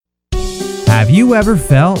Have you ever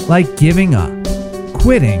felt like giving up,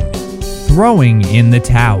 quitting, throwing in the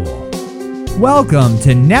towel? Welcome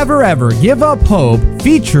to Never Ever Give Up Hope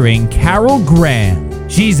featuring Carol Graham.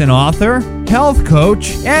 She's an author, health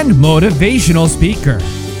coach, and motivational speaker.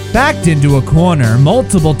 Backed into a corner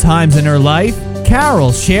multiple times in her life,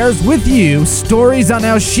 Carol shares with you stories on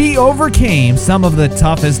how she overcame some of the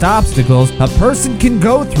toughest obstacles a person can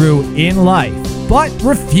go through in life, but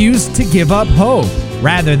refused to give up hope.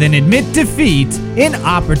 Rather than admit defeat, an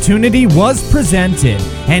opportunity was presented,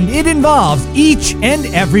 and it involves each and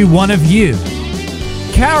every one of you.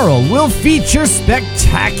 Carol will feature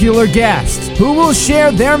spectacular guests who will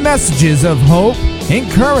share their messages of hope,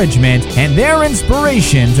 encouragement, and their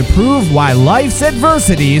inspiration to prove why life's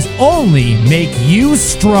adversities only make you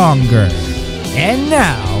stronger. And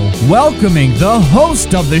now, welcoming the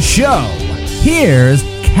host of the show, here's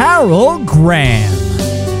Carol Graham.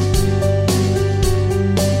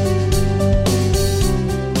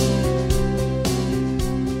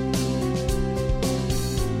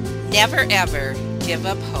 Never Ever Give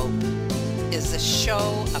Up Hope is a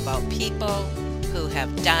show about people who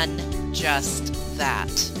have done just that.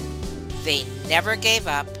 They never gave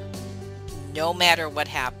up, no matter what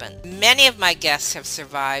happened. Many of my guests have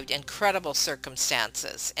survived incredible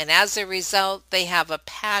circumstances, and as a result, they have a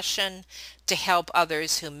passion to help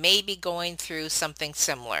others who may be going through something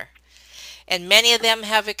similar. And many of them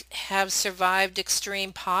have survived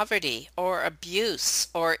extreme poverty or abuse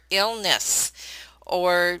or illness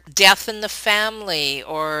or death in the family,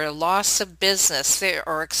 or loss of business,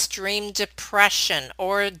 or extreme depression,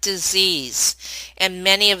 or disease, and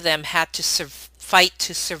many of them had to fight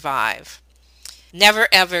to survive. Never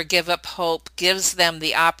Ever Give Up Hope gives them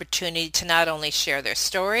the opportunity to not only share their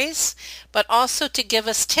stories, but also to give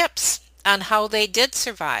us tips on how they did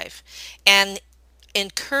survive, and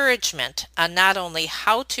encouragement on not only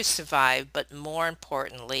how to survive, but more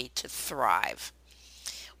importantly, to thrive.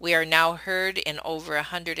 We are now heard in over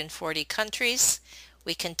 140 countries.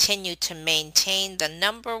 We continue to maintain the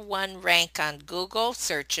 #1 rank on Google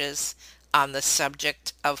searches on the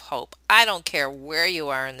subject of hope. I don't care where you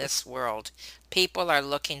are in this world. People are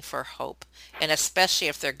looking for hope, and especially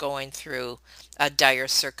if they're going through a dire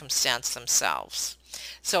circumstance themselves.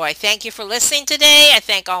 So I thank you for listening today. I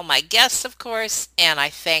thank all my guests, of course, and I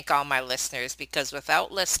thank all my listeners, because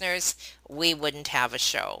without listeners, we wouldn't have a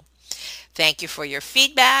show. Thank you for your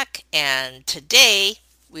feedback, and today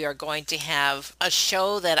we are going to have a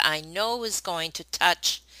show that I know is going to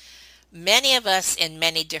touch many of us in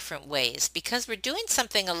many different ways, because we're doing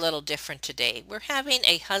something a little different today. We're having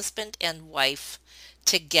a husband and wife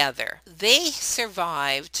together. They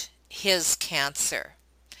survived his cancer.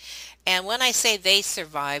 And when I say they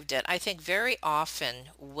survived it, I think very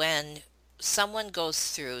often when someone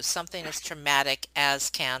goes through something as traumatic as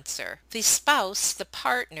cancer, the spouse, the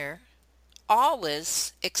partner,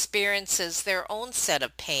 always experiences their own set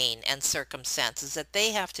of pain and circumstances that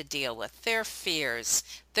they have to deal with, their fears,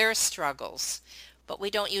 their struggles, but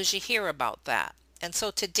we don't usually hear about that. And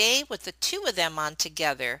so today, with the two of them on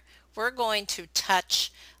together, we're going to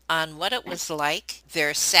touch on what it was like,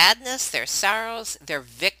 their sadness, their sorrows, their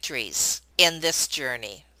victories in this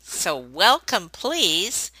journey. So welcome,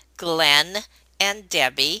 please, Glenn and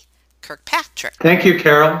Debbie Kirkpatrick. Thank you,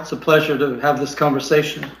 Carol. It's a pleasure to have this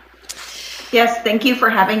conversation. Yes, thank you for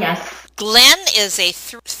having us. Glenn is a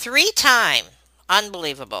three-time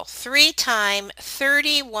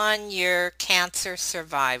 31-year cancer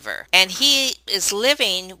survivor. And he is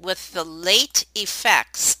living with the late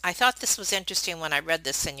effects. I thought this was interesting when I read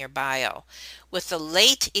this in your bio. With the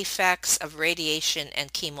late effects of radiation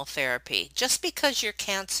and chemotherapy. Just because you're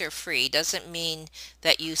cancer-free doesn't mean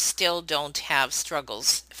that you still don't have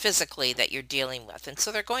struggles physically that you're dealing with. And so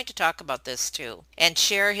they're going to talk about this too and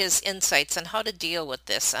share his insights on how to deal with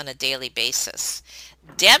this on a daily basis.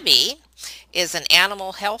 Debbie is an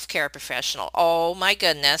animal health care professional. Oh my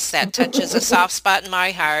goodness, that touches a soft spot in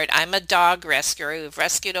my heart. I'm a dog rescuer. We've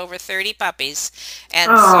rescued over 30 puppies.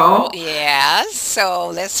 And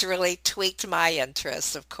so this really tweaked my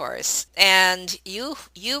interest, of course. And you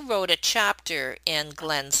wrote a chapter in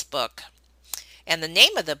Glenn's book. And the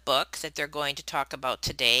name of the book that they're going to talk about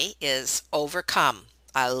today is Overcome.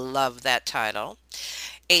 I love that title.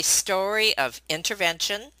 A story of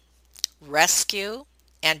intervention, rescue,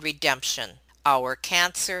 and redemption, our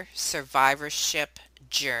cancer survivorship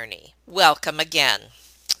journey. Welcome again.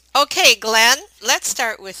 Okay, Glenn, let's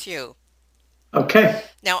start with you. Okay.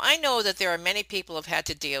 Now, I know that there are many people who have had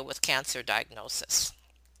to deal with cancer diagnosis.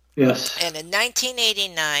 Yes. And in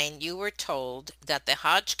 1989, you were told that the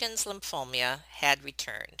Hodgkin's lymphoma had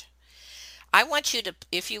returned. I want you to,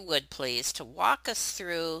 if you would please, to walk us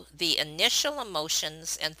through the initial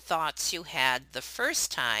emotions and thoughts you had the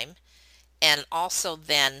first time and also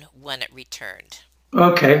then when it returned.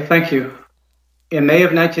 Okay, thank you. In May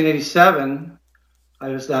of 1987, I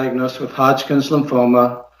was diagnosed with Hodgkin's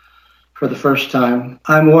lymphoma for the first time.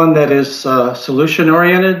 I'm one that is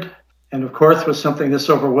solution-oriented, and of course, with something this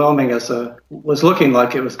overwhelming was looking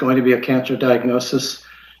like it was going to be a cancer diagnosis.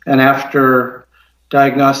 And after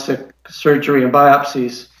diagnostic surgery and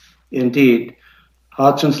biopsies, indeed,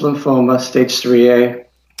 Hodgkin's lymphoma, stage 3A.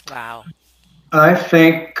 Wow. I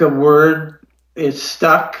think a word is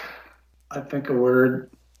stuck. I think a word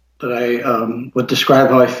that I would describe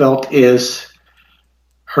how I felt is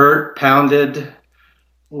hurt, pounded.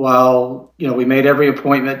 While we made every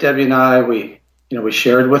appointment, Debbie and I, we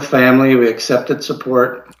shared with family, we accepted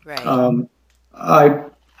support. Right. I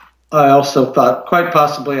also thought quite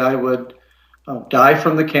possibly I would die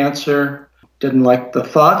from the cancer. Didn't like the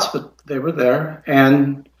thoughts, but they were there.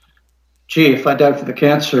 And gee, if I died from the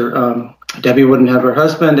cancer, Debbie wouldn't have her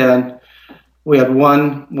husband, and we had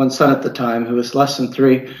one son at the time who was less than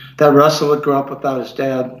 3. That Russell would grow up without his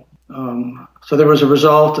dad. So there was a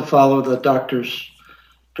resolve to follow the doctor's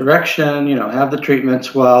direction, have the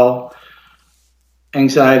treatments while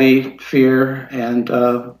anxiety, fear, and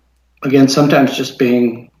again, sometimes just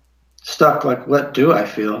being stuck, like, what do I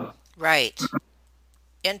feel? Right.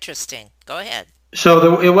 Interesting. Go ahead.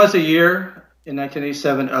 So it was a year in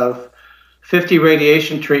 1987 of 50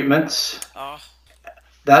 radiation treatments. Oh.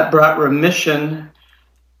 That brought remission.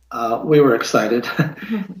 We were excited.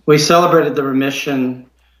 We celebrated the remission.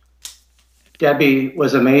 Debbie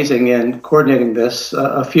was amazing in coordinating this.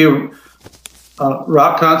 A few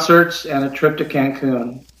rock concerts and a trip to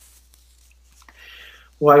Cancun.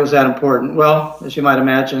 Why was that important? Well, as you might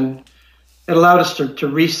imagine, it allowed us to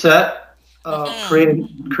reset,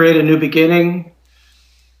 create a new beginning.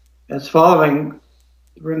 As following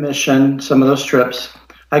remission, some of those trips,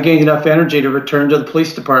 I gained enough energy to return to the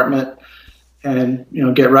police department and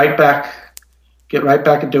get right back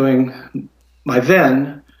at doing my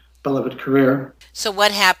then beloved career. So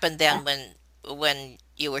what happened then when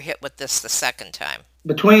you were hit with this the second time?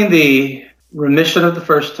 Between the remission of the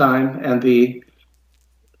first time and the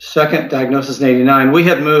second diagnosis in 89, we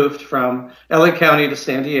had moved from LA County to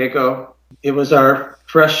San Diego. It was our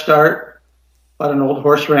fresh start, bought an old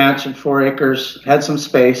horse ranch and 4 acres, had some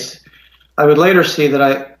space. I would later see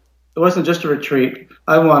that it wasn't just a retreat.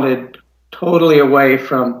 I wanted totally away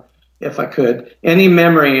from, if I could, any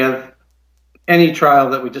memory of any trial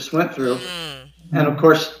that we just went through. And of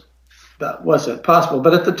course, that wasn't possible.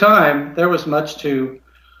 But at the time, there was much to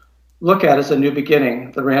look at as a new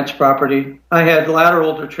beginning. The ranch property. I had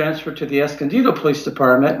lateral to transfer to the Escondido Police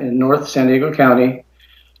Department in North San Diego County,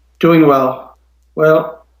 doing well.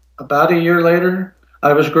 Well, about a year later,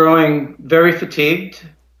 I was growing very fatigued.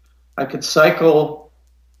 I could cycle.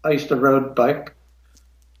 I used to road bike.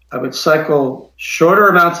 I would cycle shorter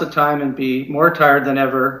amounts of time and be more tired than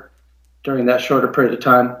ever during that shorter period of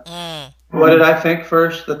time. What did I think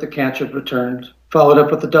first? That the cancer had returned. Followed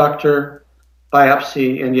up with the doctor,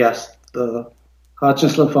 biopsy, and yes, the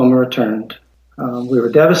Hodgkin's lymphoma returned. We were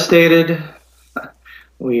devastated.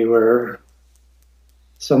 We were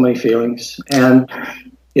so many feelings. And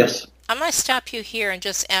yes. I'm going to stop you here and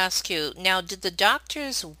just ask you, now, did the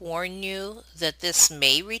doctors warn you that this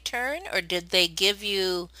may return, or did they give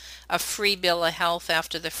you a free bill of health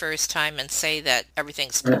after the first time and say that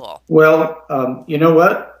everything's cool? Well, you know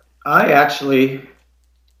what? I actually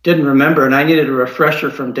didn't remember, and I needed a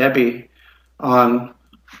refresher from Debbie on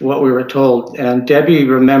what we were told. And Debbie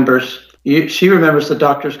remembers, she remembers the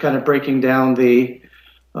doctors kind of breaking down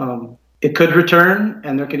it could return,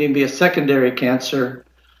 and there could even be a secondary cancer,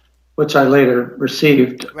 which I later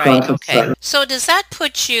received. Right, okay. So does that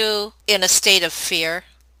put you in a state of fear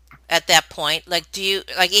at that point? Like, do you,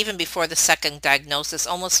 like, even before the second diagnosis,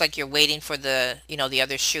 almost like you're waiting for the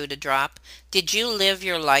other shoe to drop? Did you live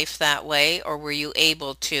your life that way, or were you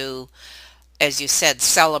able to, as you said,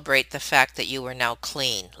 celebrate the fact that you were now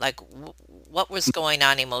clean? Like, what was going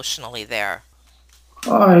on emotionally there?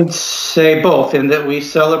 I'd say both, in that we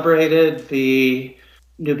celebrated the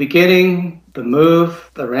new beginning, the move,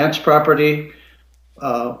 the ranch property,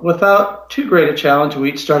 without too great a challenge.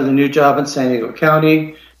 We each started a new job in San Diego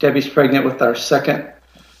County. Debbie's pregnant with our second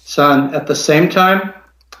son at the same time.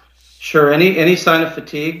 Sure, any sign of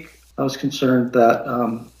fatigue, I was concerned that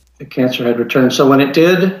the cancer had returned. So when it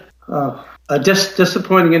did,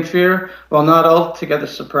 disappointing in fear, while not altogether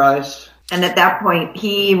surprised. And at that point,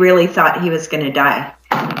 he really thought he was going to die.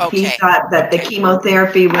 Okay. He thought that the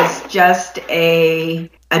chemotherapy was just a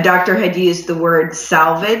doctor had used the word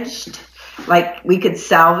salvaged, like we could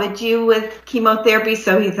salvage you with chemotherapy.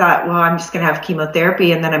 So he thought, well, I'm just going to have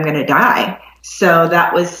chemotherapy and then I'm going to die. So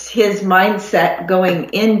that was his mindset going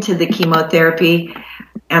into the chemotherapy.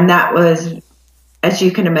 And that was, as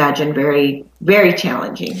you can imagine, very, very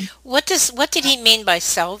challenging. What did he mean by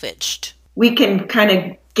salvaged? We can kind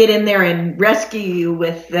of get in there and rescue you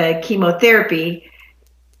with the chemotherapy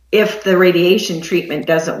if the radiation treatment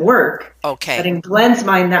doesn't work. Okay. But in Glenn's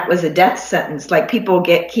mind, that was a death sentence. Like, people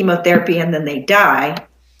get chemotherapy and then they die.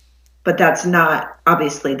 But that's not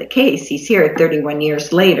obviously the case. He's here 31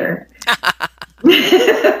 years later.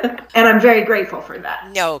 And I'm very grateful for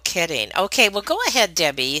that. No kidding. Okay, well, go ahead,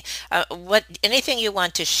 Debbie. Anything you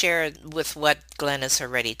want to share with what Glenn has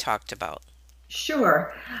already talked about?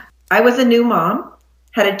 Sure. I was a new mom,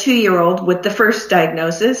 had a 2-year-old with the first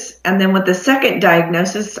diagnosis. And then with the second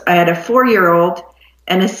diagnosis, I had a 4-year-old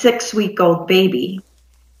and a 6-week-old baby.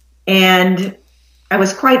 And I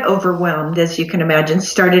was quite overwhelmed, as you can imagine.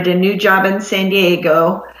 Started a new job in San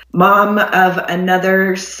Diego, mom of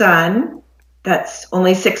another son that's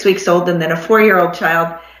only 6 weeks old, and then a 4-year-old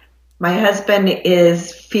child. My husband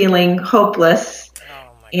is feeling hopeless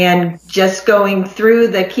and just going through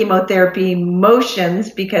the chemotherapy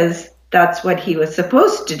motions because that's what he was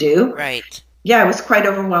supposed to do. Right. Yeah, I was quite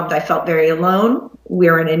overwhelmed. I felt very alone. We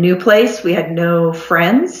were in a new place. We had no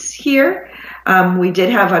friends here. We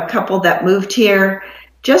did have a couple that moved here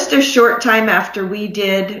just a short time after we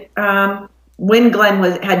did, when Glenn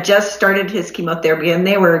had just started his chemotherapy, and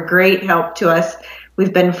they were a great help to us.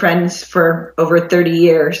 We've been friends for over 30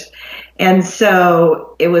 years. And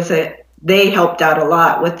so they helped out a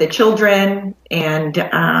lot with the children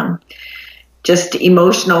and just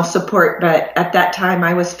emotional support. But at that time,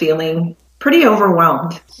 I was feeling pretty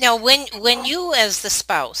overwhelmed. Now, when you as the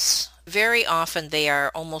spouse, very often they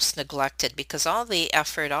are almost neglected because all the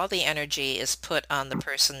effort, all the energy is put on the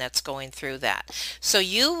person that's going through that. So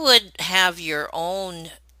you would have your own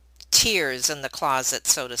tears in the closet,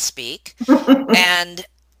 so to speak. And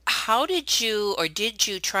how did you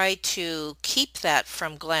try to keep that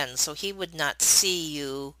from Glenn so he would not see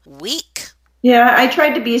you weak? Yeah, I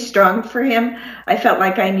tried to be strong for him. I felt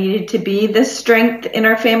like I needed to be the strength in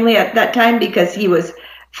our family at that time because he was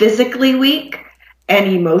physically weak and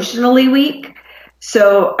emotionally weak.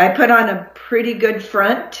 So I put on a pretty good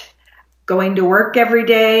front, going to work every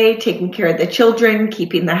day, taking care of the children,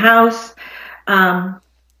 keeping the house. And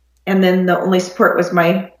then the only support was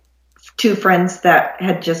my 2 friends that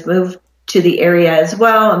had just moved to the area as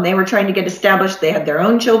well. And they were trying to get established. They had their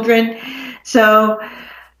own children. So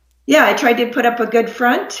yeah, I tried to put up a good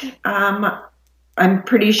front. I'm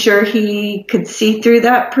pretty sure he could see through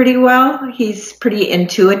that pretty well. He's a pretty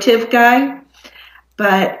intuitive guy.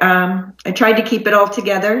 But I tried to keep it all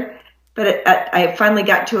together. But I finally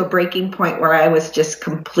got to a breaking point where I was just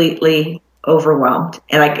completely overwhelmed.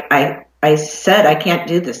 And I said, I can't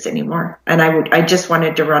do this anymore. And I just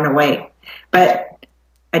wanted to run away. But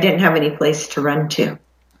I didn't have any place to run to.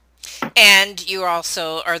 And you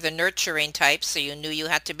also are the nurturing type, so you knew you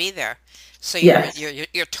had to be there. So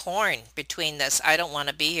you're torn between this, I don't want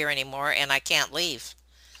to be here anymore, and I can't leave.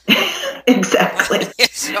 Exactly.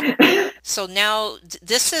 So now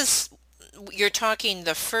you're talking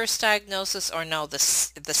the first diagnosis or no, the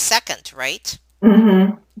second, right?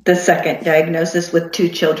 Mm-hmm. The second diagnosis with 2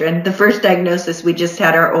 children. The first diagnosis, we just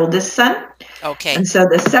had our oldest son. Okay. And so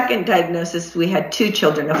the second diagnosis, we had 2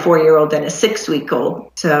 children, a 4-year-old and a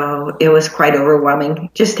 6-week-old. So it was quite overwhelming.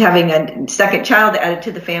 Just having a second child added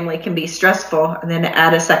to the family can be stressful. And then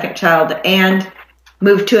add a second child and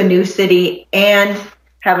move to a new city and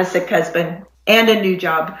have a sick husband and a new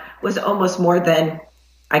job was almost more than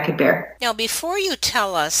I could bear. Now, before you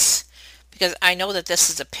tell us, because I know that this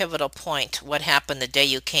is a pivotal point, what happened the day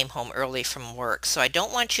you came home early from work. So I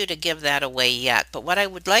don't want you to give that away yet. But what I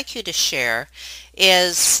would like you to share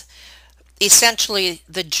is essentially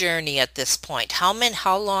the journey at this point.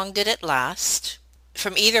 How long did it last?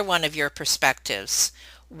 From either one of your perspectives,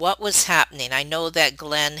 what was happening? I know that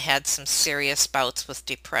Glenn had some serious bouts with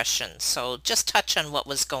depression. So just touch on what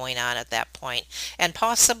was going on at that point. And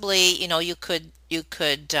possibly, you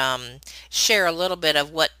could share a little bit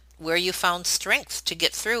of where you found strength to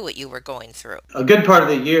get through what you were going through. A good part of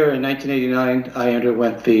the year in 1989, I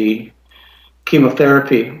underwent the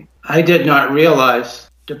chemotherapy. I did not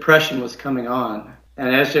realize depression was coming on.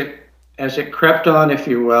 And as it crept on, if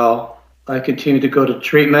you will, I continued to go to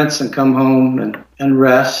treatments and come home and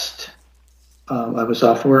rest. I was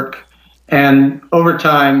off work. And over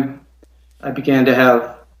time, I began to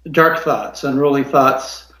have dark thoughts, unruly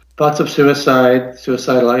thoughts of suicide,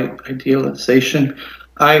 suicidal idealization.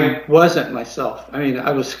 I wasn't myself. I mean,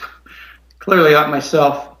 I was clearly not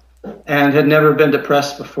myself and had never been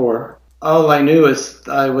depressed before. All I knew is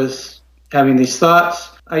I was having these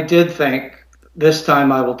thoughts. I did think, this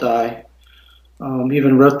time I will die.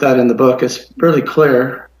 Even wrote that in the book. It's really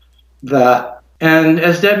clear that, and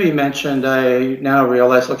as Debbie mentioned, I now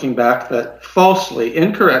realize looking back that falsely,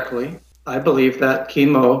 incorrectly, I believe that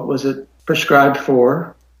chemo was prescribed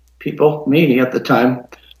for people, me at the time,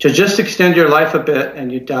 to just extend your life a bit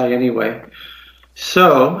and you'd die anyway.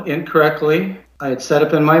 So, incorrectly, I had set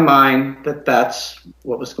up in my mind that that's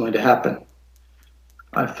what was going to happen.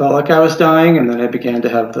 I felt like I was dying, and then I began to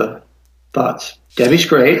have the thoughts. Debbie's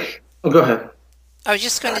great. Oh, go ahead. I was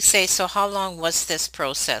just going to say, so how long was this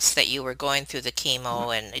process that you were going through the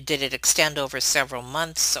chemo, and did it extend over several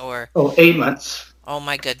months or? Oh, 8 months. Oh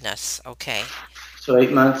my goodness. Okay. So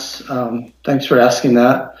 8 months. Thanks for asking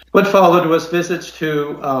that. What followed was visits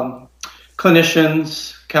to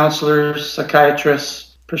clinicians, counselors,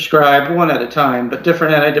 psychiatrists, prescribed one at a time, but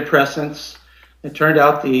different antidepressants. It turned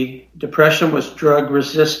out the depression was drug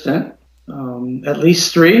resistant. At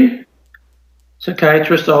least 3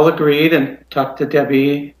 psychiatrists all agreed and talked to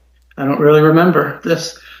Debbie. I don't really remember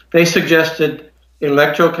this. They suggested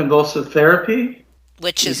electroconvulsive therapy.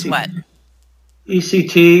 Which is what?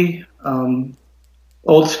 ECT,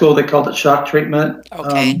 old school, they called it shock treatment.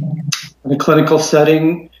 Okay. In a clinical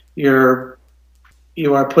setting,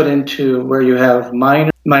 you are put into where you have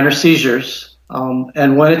minor seizures.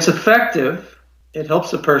 And when it's effective, it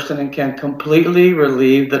helps a person and can completely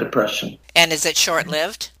relieve the depression. And is it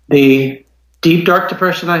short-lived? The deep, dark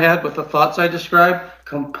depression I had with the thoughts I described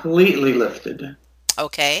completely lifted.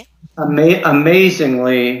 Okay.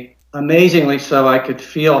 Amazingly so. I could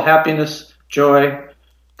feel happiness, joy,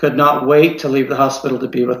 could not wait to leave the hospital to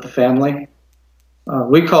be with the family.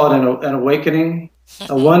 We call it an awakening,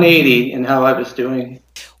 a 180 in how I was doing.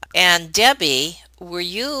 And Debbie, were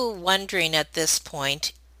you wondering at this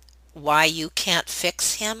point why you can't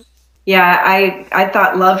fix him? Yeah, I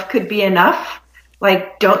thought love could be enough.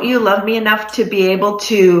 Like, don't you love me enough to be able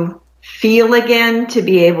to feel again, to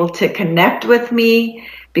be able to connect with me?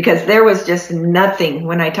 Because there was just nothing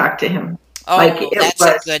when I talked to him. Oh, that's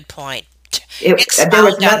a good point. Expound there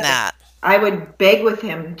was on nothing. that. I would beg with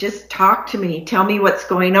him, just talk to me, tell me what's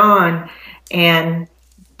going on. And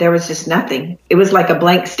there was just nothing. It was like a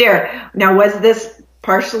blank stare. Now, was this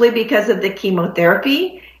partially because of the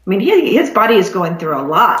chemotherapy? I mean, his body is going through a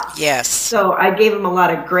lot. Yes. So I gave him a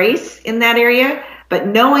lot of grace in that area, but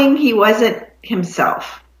knowing he wasn't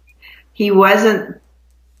himself, he wasn't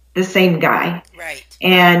the same guy. Right.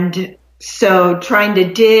 And so trying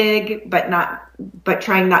to dig, but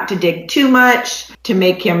trying not to dig too much to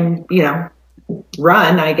make him,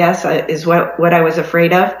 run, I guess, is what I was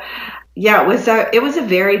afraid of. Yeah, it was a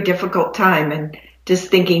very difficult time, and just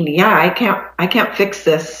thinking, I can't fix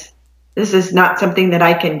this. This is not something that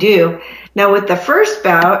I can do. Now, with the first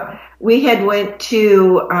bout, we had went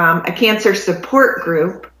to a cancer support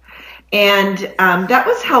group, and that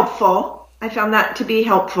was helpful. I found that to be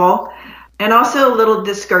helpful, and also a little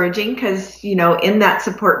discouraging because, in that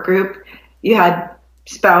support group, you had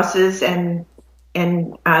spouses and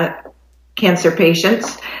cancer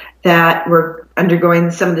patients that were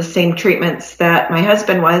undergoing some of the same treatments that my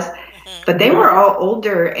husband was, but they were all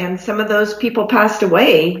older, and some of those people passed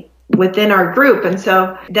away within our group, and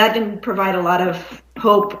so that didn't provide a lot of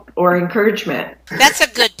hope or encouragement. That's a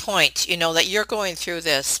good point, that you're going through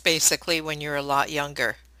this basically when you're a lot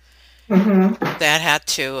younger. Mm-hmm. That had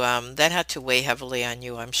to weigh heavily on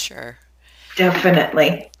you, I'm sure.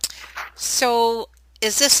 Definitely. So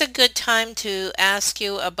is this a good time to ask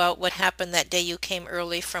you about what happened that day you came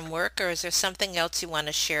early from work, or is there something else you want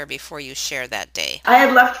to share before you share that day? I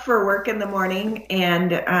had left for work in the morning and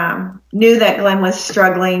knew that Glenn was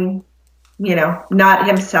struggling, not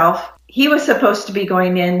himself. He was supposed to be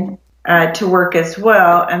going in to work as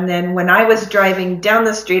well. And then when I was driving down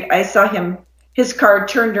the street, I saw his car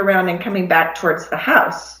turned around and coming back towards the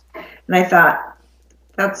house. And I thought,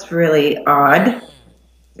 that's really odd.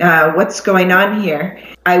 What's going on here?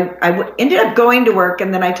 I ended up going to work,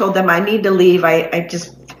 and then I told them I need to leave. I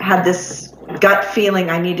just had this gut feeling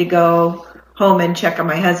I need to go home and check on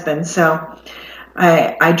my husband. So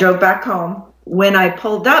I drove back home. When I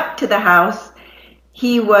pulled up to the house,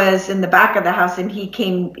 he was in the back of the house, and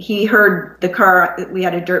he heard the car. We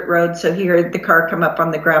had a dirt road, so he heard the car come up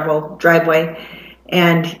on the gravel driveway,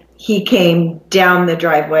 and he came down the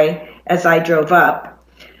driveway as I drove up.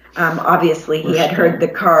 Obviously, he had heard the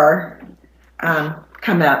car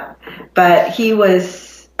come up, but he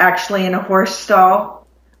was actually in a horse stall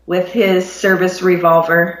with his service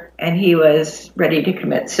revolver, and he was ready to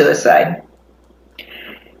commit suicide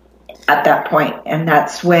at that point. And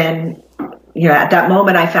that's when at that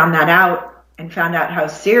moment I found that out and found out how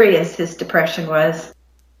serious his depression was.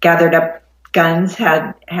 Gathered up guns,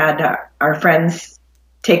 had our friends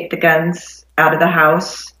take the guns out of the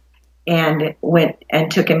house, and went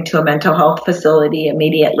and took him to a mental health facility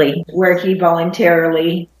immediately, where he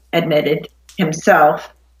voluntarily admitted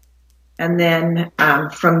himself. And then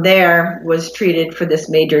from there was treated for this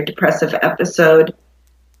major depressive episode.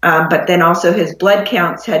 But then also his blood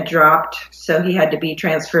counts had dropped, so he had to be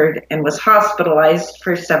transferred and was hospitalized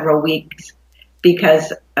for several weeks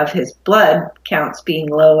because of his blood counts being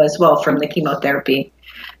low as well from the chemotherapy.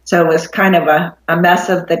 So it was kind of a mess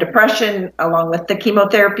of the depression along with the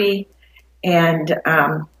chemotherapy. And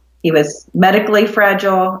he was medically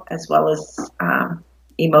fragile as well as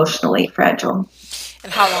emotionally fragile.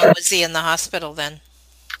 And how long was he in the hospital then?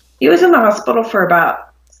 He was in the hospital for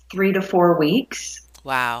about 3 to 4 weeks.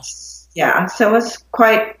 Wow. Yeah, so it was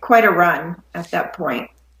quite a run at that point.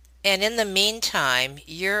 And in the meantime,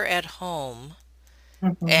 you're at home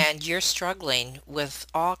and you're struggling with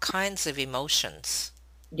all kinds of emotions.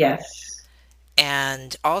 Yes.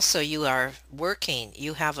 And also you are working,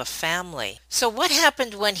 you have a family. So what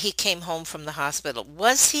happened when he came home from the hospital?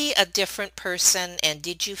 Was he a different person, and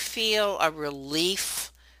did you feel a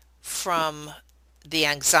relief from the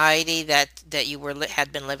anxiety that you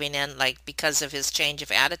had been living in, like because of his change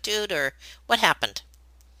of attitude, or what happened?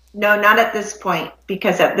 No, not at this point,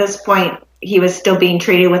 because at this point he was still being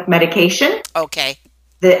treated with medication. Okay.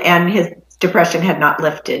 And his depression had not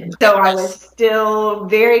lifted. So I was still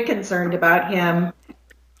very concerned about him,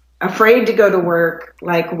 afraid to go to work,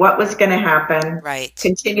 like what was going to happen. Right.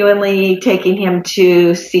 Continually taking him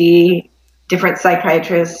to see different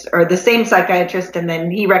psychiatrists, or the same psychiatrist, and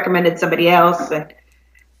then he recommended somebody else,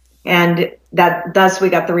 and that thus we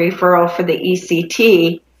got the referral for the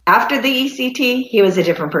ECT. After the ECT, he was a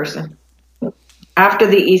different person. After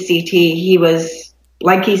the ECT, he was,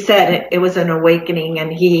 like he said, it was an awakening,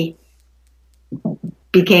 and he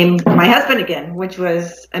became my husband again, which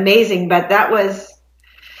was amazing. But that was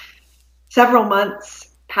several months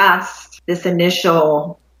past this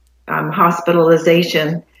initial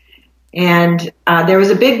hospitalization. And there was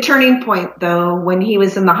a big turning point, though, when he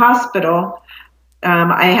was in the hospital.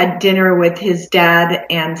 I had dinner with his dad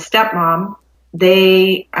and stepmom.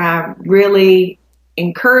 They really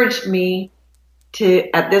encouraged me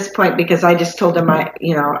to, at this point, because I just told them I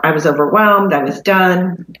was overwhelmed, I was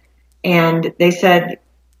done. And they said,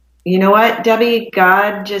 you know what, Debbie,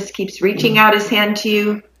 God just keeps reaching out his hand to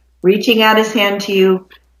you,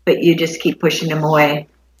 but you just keep pushing him away.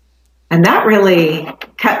 And that really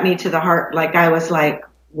cut me to the heart. Like, I was like,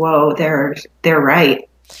 whoa, they're right.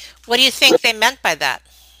 What do you think they meant by that?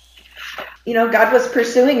 God was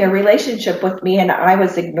pursuing a relationship with me, and I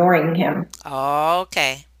was ignoring him. Oh,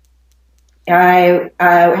 okay. I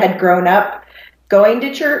had grown up going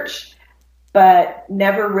to church, but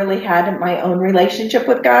never really had my own relationship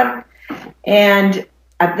with God. And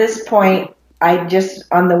at this point, I just,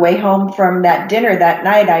 on the way home from that dinner that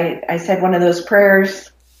night, I said one of those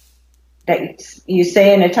prayers that you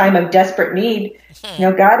say in a time of desperate need.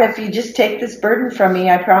 God, if you just take this burden from me,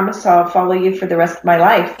 I promise I'll follow you for the rest of my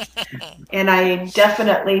life. And I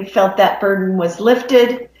definitely felt that burden was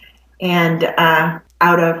lifted. And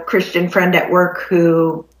out a Christian friend at work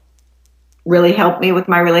who really helped me with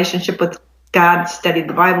my relationship with God, studied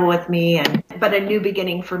the Bible with me, but a new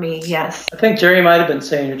beginning for me, yes. I think Jerry might have been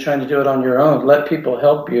saying you're trying to do it on your own. Let people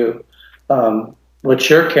help you. What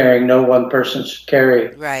you're carrying, no one person should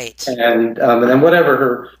carry. Right. And then whatever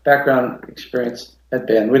her background experience had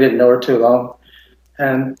been, we didn't know her too long.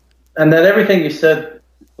 And that everything you said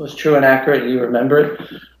was true and accurate, and you remember it.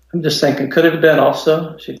 I'm just thinking, could it have been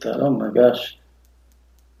also? She thought, oh my gosh,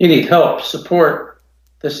 you need help, support.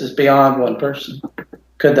 This is beyond one person.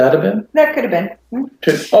 Could that have been? That could have been.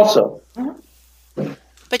 Mm-hmm. Also. Mm-hmm.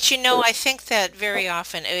 But I think that very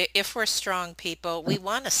often, if we're strong people, we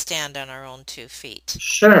want to stand on our own 2 feet.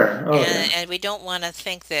 Sure. Oh, and we don't want to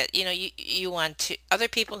think that, you want to, other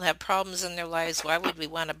people have problems in their lives. Why would we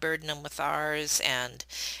want to burden them with ours? And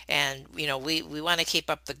we want to keep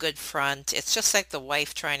up the good front. It's just like the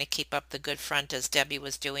wife trying to keep up the good front, as Debbie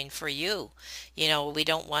was doing for you. We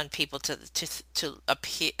don't want people to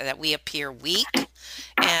appear, that we appear weak.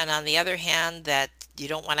 And on the other hand, that you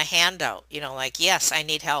don't want a handout, like, yes, I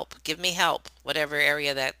need help. Give me help, whatever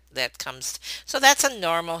area that comes. So that's a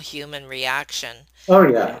normal human reaction. Oh,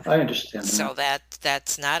 yeah, I understand. So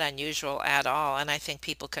that's not unusual at all. And I think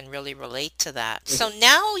people can really relate to that. So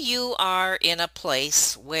now you are in a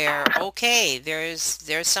place where, okay, there's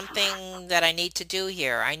something that I need to do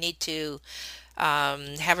here. I need to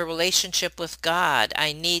have a relationship with God.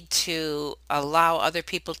 I need to allow other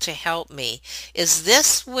people to help me. Is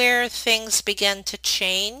this where things began to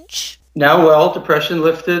change? Now, well, depression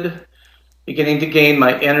lifted, beginning to gain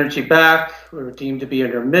my energy back. We were deemed to be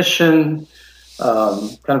in remission.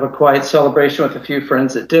 Kind of a quiet celebration with a few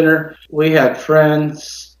friends at dinner. We had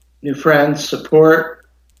friends, new friends, support.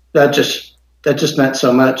 That just meant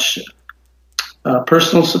so much.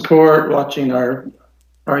 Personal support, watching our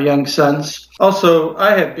young sons. Also,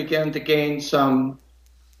 I had begun to gain some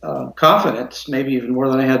confidence, maybe even more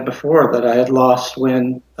than I had before, that I had lost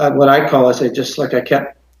when what I call, I say, just like I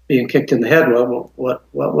kept being kicked in the head. Well, what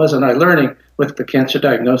wasn't I learning with the cancer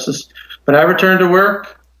diagnosis? But I returned to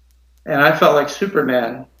work, and I felt like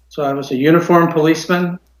Superman. So I was a uniformed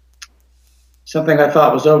policeman, something I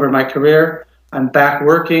thought was over in my career. I'm back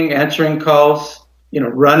working, answering calls,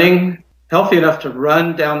 running, healthy enough to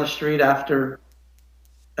run down the street after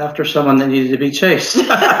someone that needed to be chased.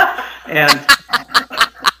 And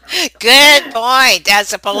good point,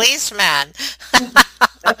 as a policeman.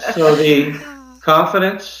 so the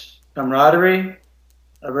confidence, camaraderie,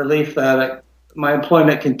 a relief that my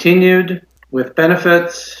employment continued with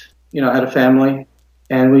benefits. I had a family,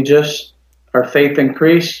 and our faith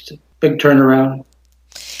increased. Big turnaround.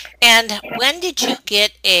 And when did you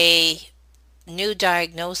get a new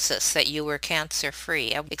diagnosis that you were cancer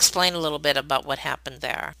free? Explain a little bit about what happened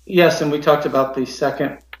there. Yes, and we talked about the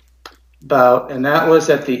second bout, and that was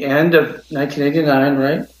at the end of 1989,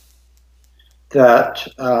 right?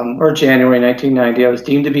 Or January 1990. I was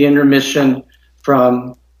deemed to be in remission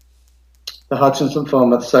from the Hodgkin's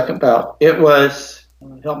lymphoma, the second bout. It was,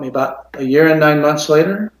 help me, about a year and 9 months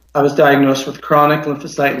later, I was diagnosed with chronic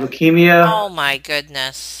lymphocyte leukemia. Oh my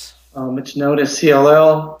goodness. It's known as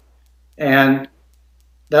CLL, and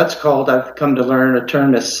that's called, I've come to learn, a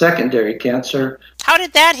term as secondary cancer. How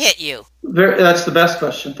did that hit you? That's the best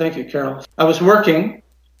question. Thank you, Carol. I was working.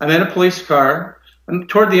 I'm in a police car. I'm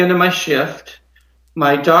toward the end of my shift.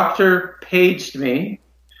 My doctor paged me.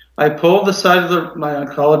 I pulled the side of my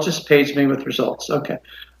oncologist paged me with results. Okay.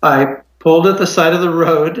 I pulled at the side of the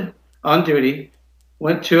road on duty,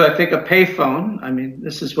 went to, I think, a payphone. I mean,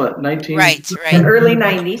 this is what, 19? Right. Early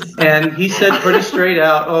 90s. And he said pretty straight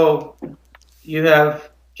out, "Oh, you have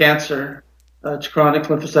cancer. It's chronic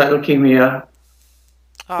lymphocyte leukemia."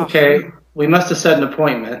 Oh. Okay, we must have set an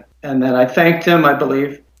appointment. And then I thanked him, I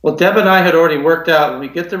believe. Well, Deb and I had already worked out, when we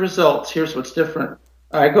get the results, here's what's different.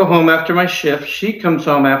 I go home after my shift. She comes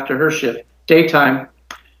home after her shift, daytime.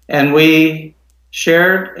 And we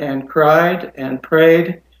shared and cried and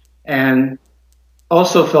prayed and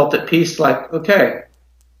also felt at peace, like, okay,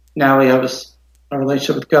 now we have a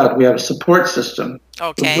relationship with God. We have a support system.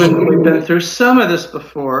 Okay. We've been through some of this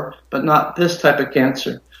before, but not this type of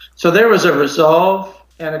cancer. So there was a resolve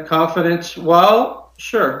and a confidence. Well,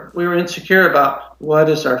 sure, we were insecure about what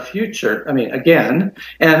is our future. I mean, again,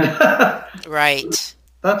 and right.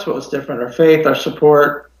 That's what was different. Our faith, our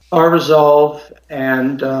support, our resolve,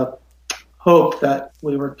 and hope that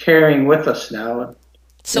we were carrying with us now.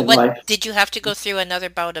 So what, did you have to go through another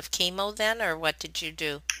bout of chemo then, or what did you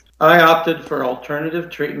do? I opted for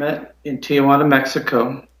alternative treatment in Tijuana,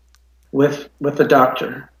 Mexico, with a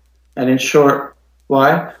doctor. And in short,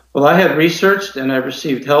 why? Well, I had researched and I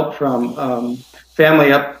received help from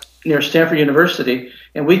family up near Stanford University,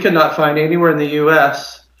 and we could not find anywhere in the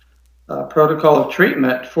U.S. a protocol of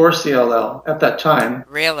treatment for CLL at that time.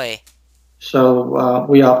 Really? So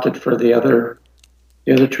we opted for the other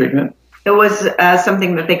treatment. It was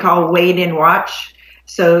something that they call wait and watch.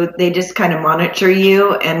 So they just kind of monitor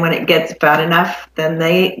you, and when it gets bad enough, then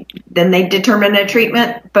they determine a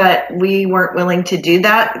treatment. But we weren't willing to do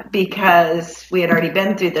that because we had already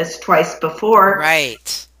been through this twice before.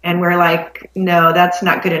 Right. And we're like, no, that's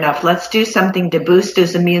not good enough. Let's do something to boost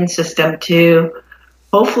his immune system to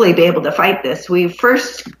hopefully be able to fight this. We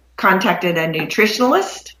first contacted a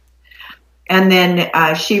nutritionalist, and then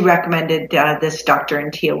she recommended this doctor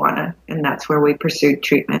in Tijuana, and that's where we pursued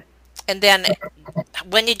treatment. And then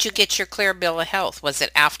when did you get your clear bill of health? Was it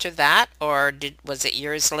after that, or was it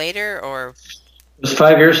years later, or? It was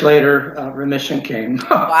 5 years later, remission came.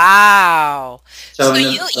 Wow. So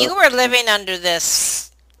you were living under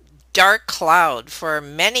this dark cloud for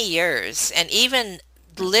many years, and even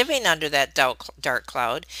living under that dark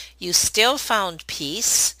cloud, you still found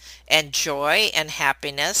peace and joy and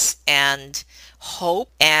happiness and hope,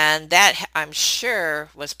 and that, I'm sure,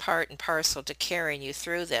 was part and parcel to carrying you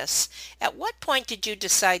through this. At what point did you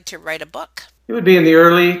decide to write a book? It would be in the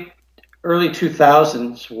early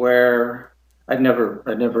 2000s, where I'd never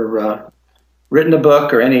written a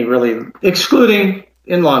book or any, really, excluding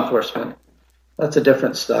in law enforcement. That's a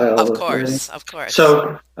different style. Of writing. course, of course.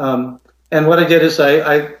 So, and what I did is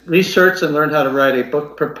I researched and learned how to write a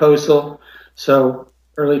book proposal. So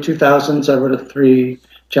early 2000s, I wrote a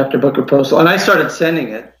 3-chapter book proposal, and I started sending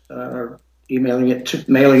it, or mailing it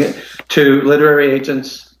to literary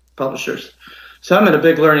agents, publishers. So I'm in a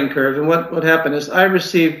big learning curve. And what happened is I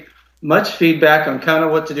received much feedback on kind of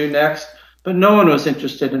what to do next, but no one was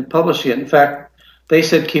interested in publishing it. In fact, they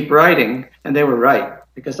said keep writing, and they were right,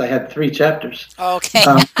 because I had 3 chapters. Okay.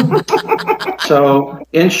 So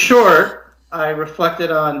in short, I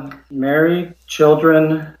reflected on married,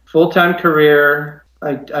 children, full-time career.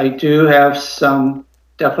 I do have some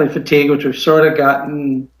definitely fatigue, which we've sort of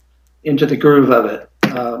gotten into the groove of it.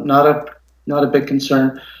 Not a big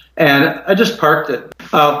concern. And I just parked it.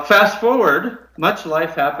 Fast forward, much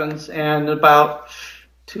life happens, and about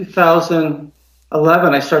 2011,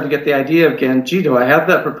 I started to get the idea again, gee, do I have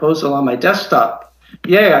that proposal on my desktop?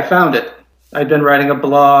 Yay, I found it. I'd been writing a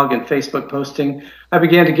blog and Facebook posting. I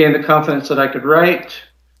began to gain the confidence that I could write,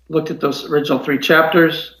 looked at those original 3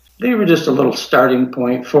 chapters. They were just a little starting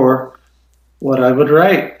point for what I would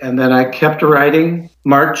write. And then I kept writing.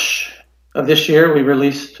 March of this year, we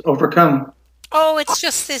released Overcome. Oh, it's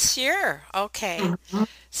just this year. Okay. Mm-hmm.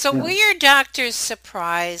 So were your doctors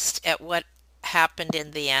surprised at what happened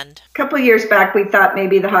in the end? A couple of years back, we thought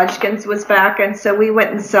maybe the Hodgkin's was back, and so we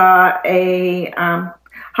went and saw a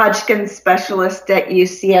Hodgkin's specialist at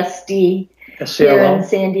UCSD here in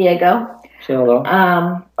San Diego.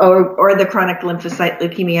 Or the chronic lymphocyte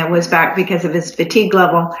leukemia was back because of his fatigue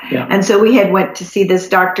level. Yeah. And so we had went to see this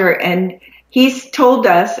doctor, and he's told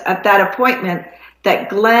us at that appointment that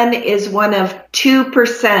Glenn is one of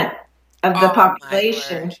 2% of the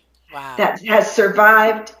population that has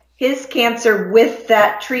survived his cancer with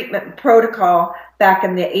that treatment protocol back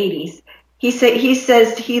in the 80s. He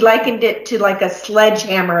says he likened it to like a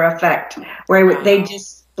sledgehammer effect, where they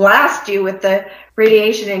just blast you with the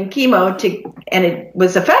radiation and chemo and it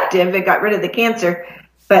was effective. It got rid of the cancer,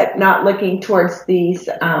 but not looking towards these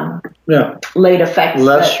late effects.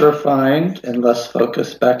 Less refined and less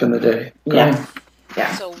focused back in the day. Yeah.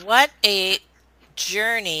 So what a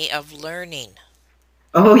journey of learning.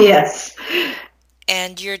 Oh, yes.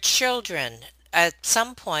 And your children, at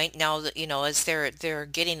some point now that as they're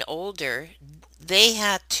getting older, they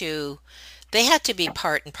had to be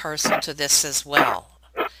part and parcel to this as well.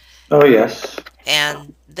 Oh, yes.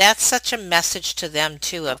 And that's such a message to them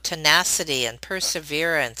too, of tenacity and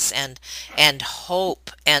perseverance and hope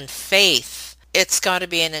and faith. It's got to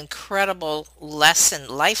be an incredible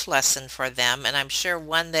life lesson for them, and I'm sure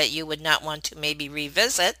one that you would not want to maybe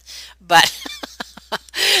revisit, but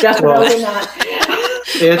definitely not.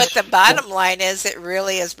 But the bottom line is it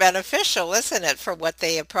really is beneficial, isn't it, for what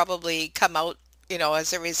they have probably come out,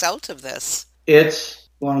 as a result of this. It's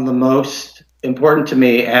one of the most important to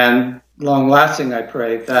me and long-lasting, I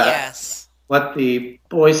pray, that what the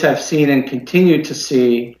boys have seen and continue to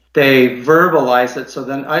see, they verbalize it. So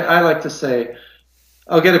then I like to say,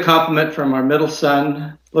 I'll get a compliment from our middle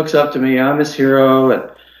son, looks up to me, I'm his hero,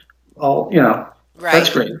 and all, right. That's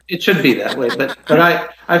great. It should be that way. But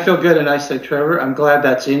I feel good, and I say, Trevor, I'm glad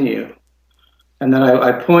that's in you. And then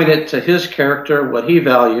I point it to his character, what he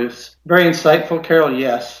values. Very insightful, Carol,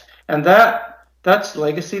 yes. And that's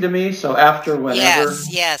legacy to me. So after whenever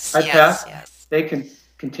I pass, they can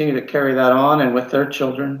continue to carry that on and with their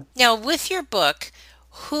children. Now, with your book,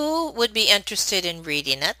 who would be interested in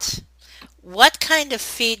reading it? What kind of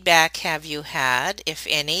feedback have you had, if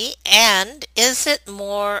any? And is it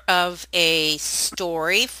more of a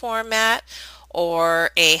story format or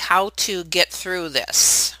a how to get through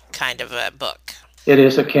this kind of a book? It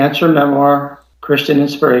is a cancer memoir, Christian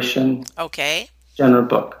inspiration, genre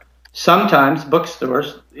book. Sometimes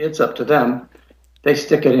bookstores, it's up to them, they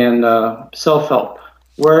stick it in self-help.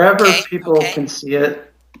 Wherever people can see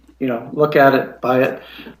it, look at it, buy it.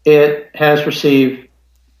 It has received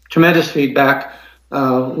tremendous feedback.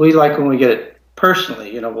 We like when we get it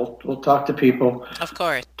personally. We'll talk to people. Of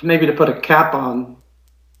course. Maybe to put a cap on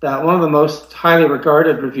that, one of the most highly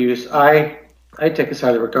regarded reviews I take as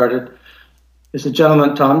highly regarded is a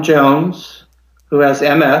gentleman, Tom Jones, who has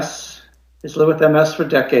MS, has lived with MS for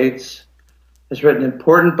decades, has written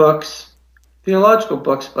important books, theological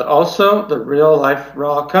books, but also the real life,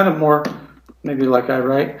 raw, kind of more maybe like I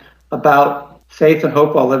write, about faith and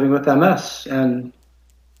hope while living with MS and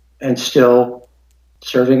still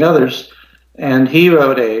serving others. And he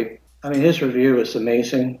wrote his review is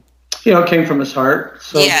amazing. It came from his heart.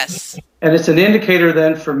 So, yes. And it's an indicator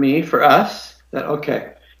then for us,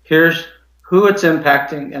 that, here's who it's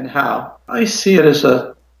impacting and how. I see it as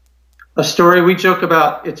a a story we joke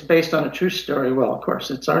about. It's based on a true story. Well, of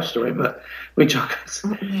course, it's our story, but we joke.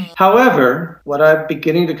 However, what I'm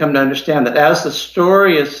beginning to come to understand that as the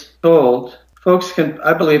story is told, folks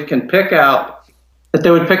I believe, can pick out that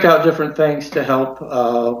they would pick out different things to help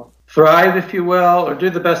thrive, if you will, or do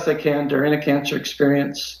the best they can during a cancer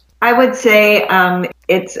experience. I would say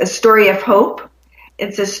it's a story of hope.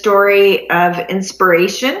 It's a story of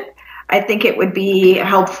inspiration. I think it would be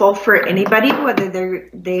helpful for anybody, whether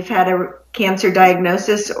they've had a cancer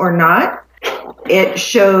diagnosis or not. It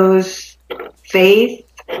shows faith,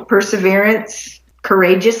 perseverance,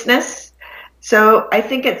 courageousness. So I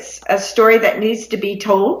think it's a story that needs to be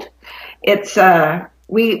told. It's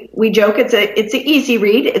we joke it's an easy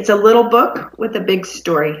read. It's a little book with a big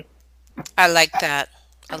story. I like that.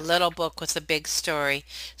 A little book with a big story,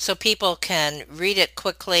 so people can read it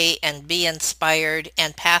quickly and be inspired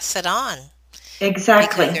and pass it on. Exactly.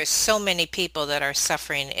 Because there's so many people that are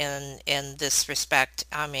suffering in this respect.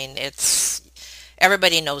 I mean,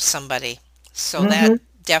 everybody knows somebody. So that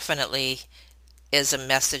definitely is a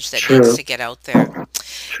message that needs to get out there.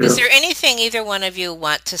 True. Is there anything either one of you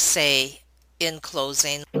want to say in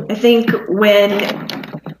closing? I think when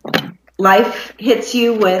life hits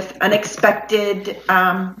you with unexpected,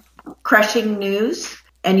 crushing news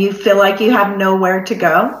and you feel like you have nowhere to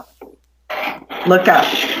go, look up.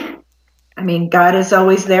 I mean, God is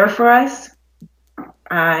always there for us.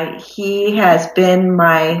 He has been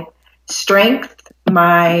my strength,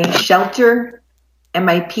 my shelter, and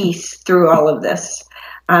my peace through all of this.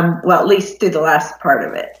 Well, at least through the last part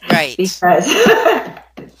of it. Right. Because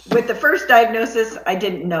with the first diagnosis, I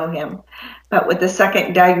didn't know him. But with the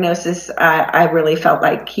second diagnosis, I really felt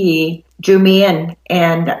like he drew me in,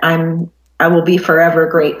 and I will be forever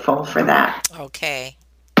grateful for that. Okay.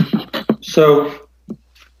 So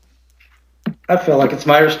I feel like it's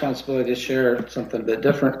my responsibility to share something a bit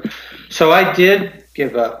different. So I did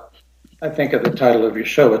give up. I think of the title of your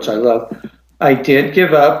show, which I love. I did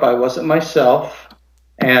give up. I wasn't myself,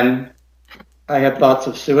 and I had thoughts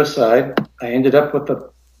of suicide. I ended up with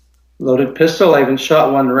a loaded pistol. I even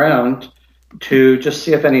shot one round to just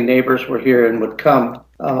see if any neighbors were here and would come.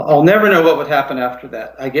 I'll never know what would happen after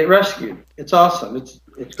that. I get rescued. It's awesome. It's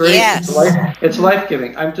great. Yes. It's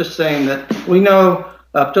life-giving. I'm just saying that we know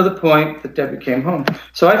up to the point that Debbie came home.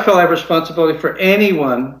 So I feel I have responsibility for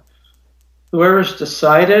anyone, whoever's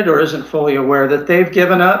decided or isn't fully aware that they've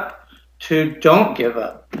given up, to don't give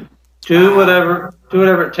up. Do whatever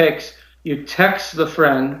it takes. You text the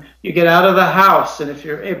friend, you get out of the house, and if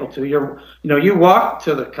you're able to, you walk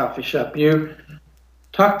to the coffee shop, you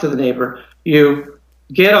talk to the neighbor, you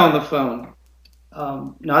get on the phone.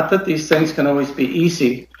 Not that these things can always be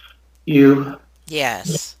easy. You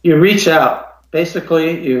reach out.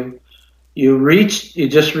 Basically, you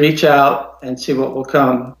just reach out and see what will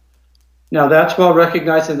come. Now, that's while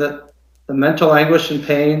recognizing that the mental anguish and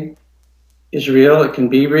pain is real. It can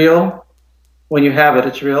be real. When you have it,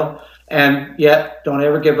 it's real. And yet, don't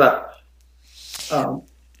ever give up,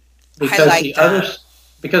 because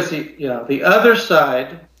the other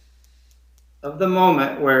side of the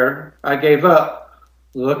moment where I gave up,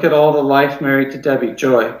 look at all the life married to Debbie,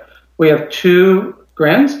 Joy. We have 2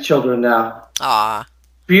 grandchildren now. Aw,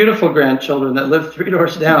 Beautiful grandchildren that live 3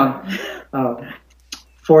 doors down.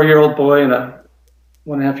 4-year-old boy and a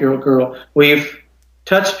 1.5-year-old girl. We've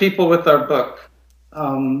touched people with our book.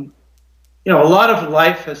 A lot of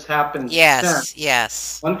life has happened.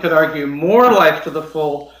 Yes. One could argue more life to the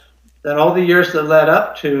full than all the years that led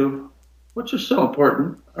up to, which is so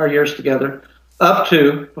important, our years together, up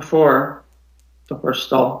to before the horse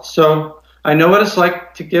stall. So I know what it's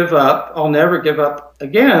like to give up. I'll never give up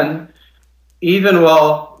again, even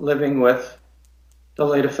while living with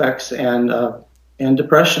delayed effects and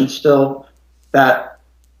depression still. That,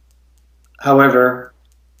 however,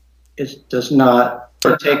 it does not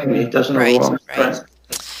take me, doesn't overwhelm me. Right.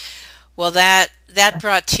 Well, that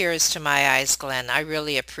brought tears to my eyes, Glenn. I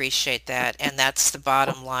really appreciate that. And that's the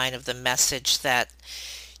bottom line of the message, that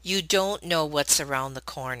you don't know what's around the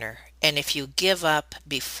corner. And if you give up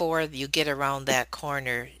before you get around that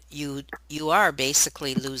corner, you are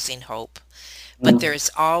basically losing hope. But there's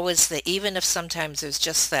always even if sometimes there's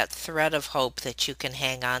just that thread of hope that you can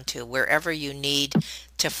hang on to wherever you need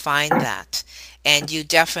to find that. And you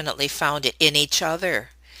definitely found it in each other,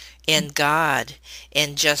 in God,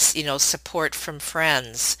 in just, support from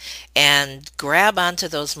friends. And grab onto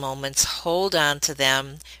those moments, hold on to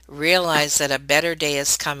them, realize that a better day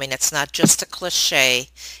is coming. It's not just a cliche,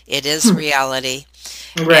 it is reality.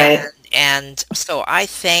 Right. And so I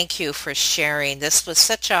thank you for sharing. This was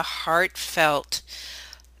such a heartfelt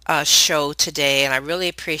show today, and I really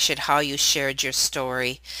appreciate how you shared your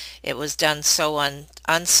story. It was done so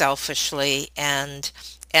unselfishly, and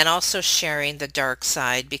also sharing the dark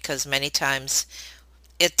side, because many times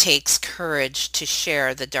it takes courage to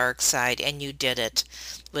share the dark side, and you did it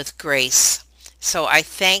with grace. So I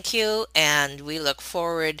thank you, and we look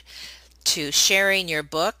forward to sharing your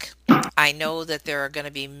book. I know that there are going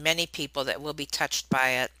to be many people that will be touched by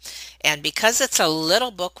it. And because it's a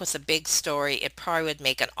little book with a big story, it probably would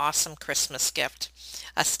make an awesome Christmas gift.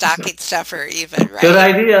 A stocking stuffer even, right? Good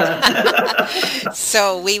idea.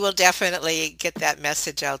 So we will definitely get that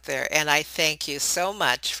message out there. And I thank you so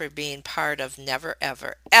much for being part of Never,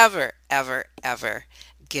 Ever, Ever, Ever, Ever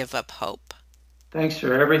Give Up Hope. Thanks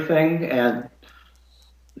for everything. And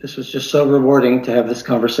this was just so rewarding to have this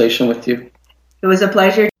conversation with you. It was a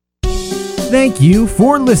pleasure. Thank you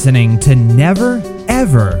for listening to Never,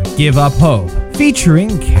 Ever Give Up Hope,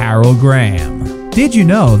 featuring Carol Graham. Did you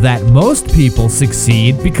know that most people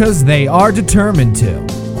succeed because they are determined to?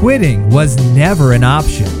 Quitting was never an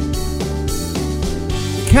option.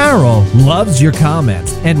 Carol loves your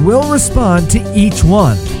comments and will respond to each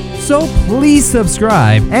one. So please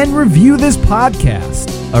subscribe and review this podcast.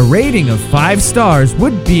 A rating of 5 stars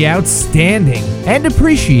would be outstanding and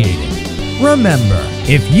appreciated. Remember,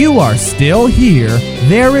 if you are still here,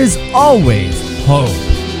 there is always hope.